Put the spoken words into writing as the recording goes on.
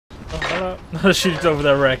Shut up. She's over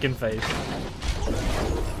there wrecking face.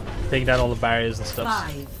 Taking down all the barriers and stuff.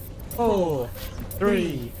 5, 4,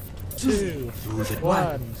 3, 2,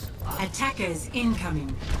 1. Attackers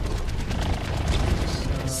incoming.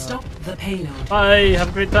 Stop the payload. Bye, have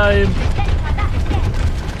a great time.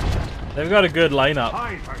 They've got a good lineup.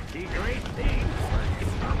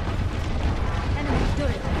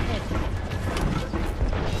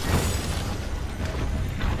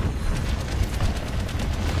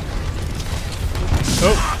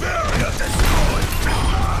 Oh.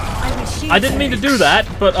 I didn't mean to do that,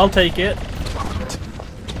 but I'll take it.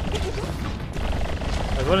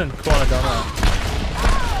 I wouldn't want to go now.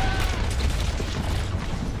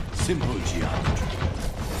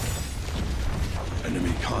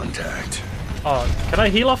 Enemy contact. Oh, can I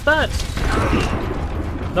heal off that?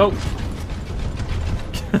 Nope.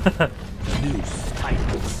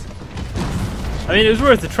 I mean, it was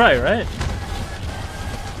worth a try, right?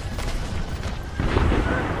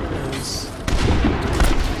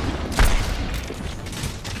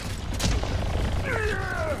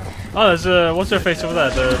 Oh, there's what's her face over there?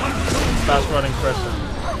 The fast running person.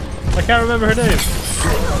 I can't remember her name.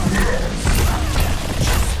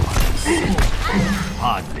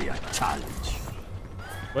 Hardly a challenge.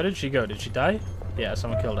 Where did she go? Did she die? Yeah,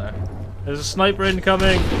 someone killed her. There's a sniper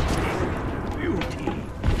incoming.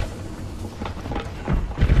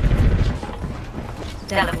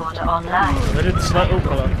 Teleporter online. Where did the sniper? Oh,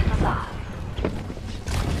 hold on.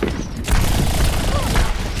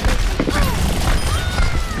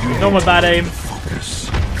 No, my bad aim.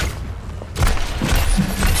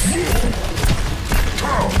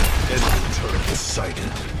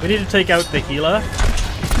 We need to take out the healer.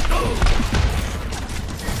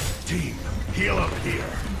 Team, heal up here.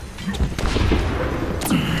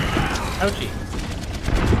 Ouchie.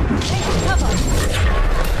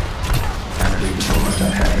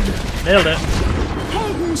 Nailed it.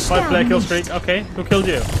 5-player kill streak. Okay, who killed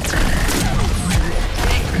you?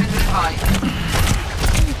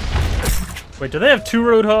 Wait, do they have 2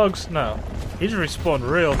 roadhogs? No. He just respawned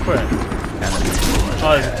real quick.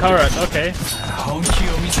 Oh, there's a turret. Okay.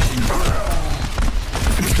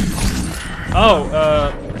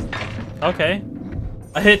 Oh, okay.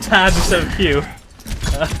 I hit tab instead of Q.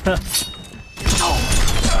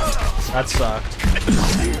 That sucked.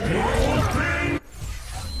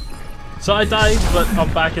 So I died, but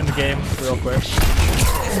I'm back in the game real quick.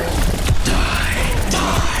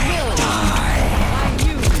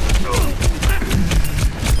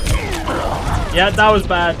 Yeah, that was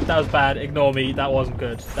bad. That was bad. Ignore me. That wasn't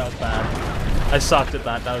good. That was bad. I sucked at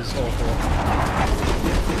that. That was awful.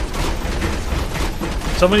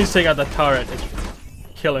 Someone needs to take out that turret. It's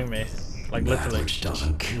killing me. Like, literally.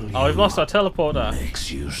 Oh, we've lost our teleporter. Makes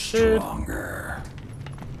you stronger.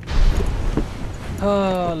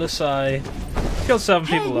 Oh, Lusai. Killed 7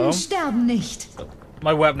 people, though.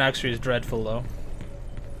 My weapon actually is dreadful, though.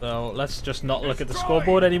 So, let's just not look at the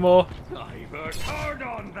scoreboard anymore. I worked hard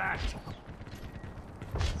on that.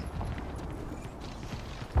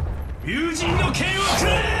 I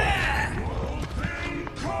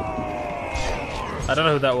don't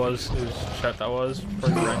know who that was, whose shirt that was.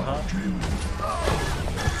 Probably Reinhardt.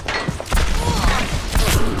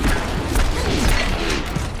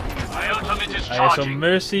 Okay, so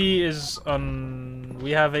Mercy is on... We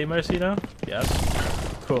have a Mercy now? Yes.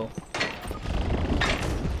 Cool.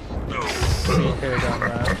 See here down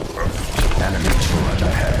there. Enemy turret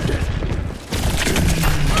ahead.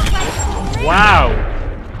 Wow!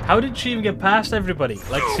 How did she even get past everybody?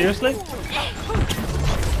 Like, seriously?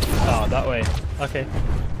 Oh, that way. Okay.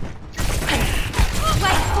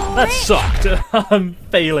 That sucked. I'm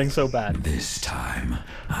failing so bad. This time,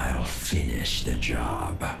 I'll finish the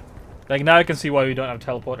job. Like, now I can see why we don't have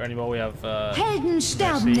teleporter anymore. We have, Mercy.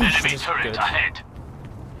 Enemy turret ahead.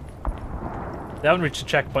 They haven't reached the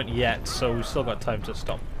checkpoint yet, so we've still got time to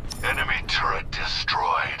stop. Enemy turret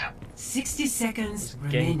destroyed. 60 seconds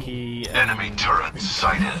remaining. Genki, Enemy turret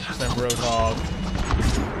sighted. then Roadhog.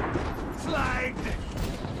 Flagged.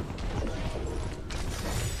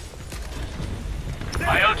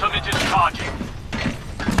 My ultimate is charging.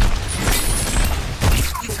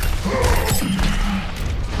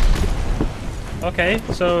 Okay,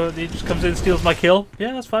 so he just comes in and steals my kill.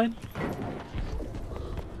 Yeah, that's fine.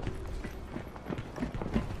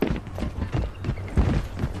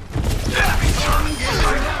 Enemy turret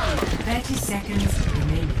sighted. 30 seconds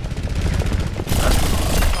remaining.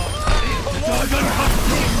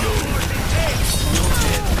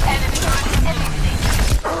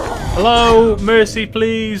 Hello, Mercy,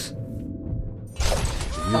 please.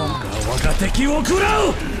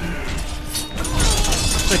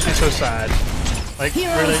 Makes me so sad. Like,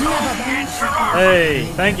 really? Hey,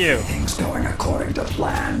 thank you. Things going according to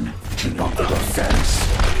plan. Keep up the defense.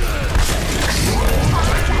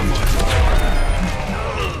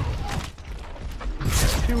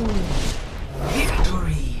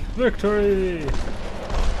 Victory. Victory!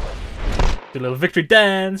 Do a little victory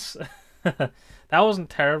dance! That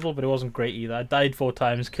wasn't terrible, but it wasn't great either. I died 4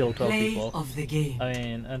 times, killed 12 Play people. of the game. I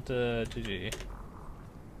mean, enter GG. It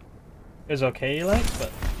was okay, like,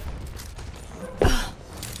 but...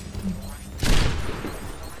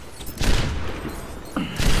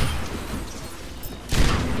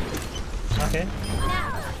 Okay.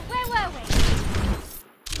 Where were we?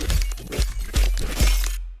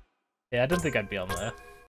 Yeah, I didn't think I'd be on there.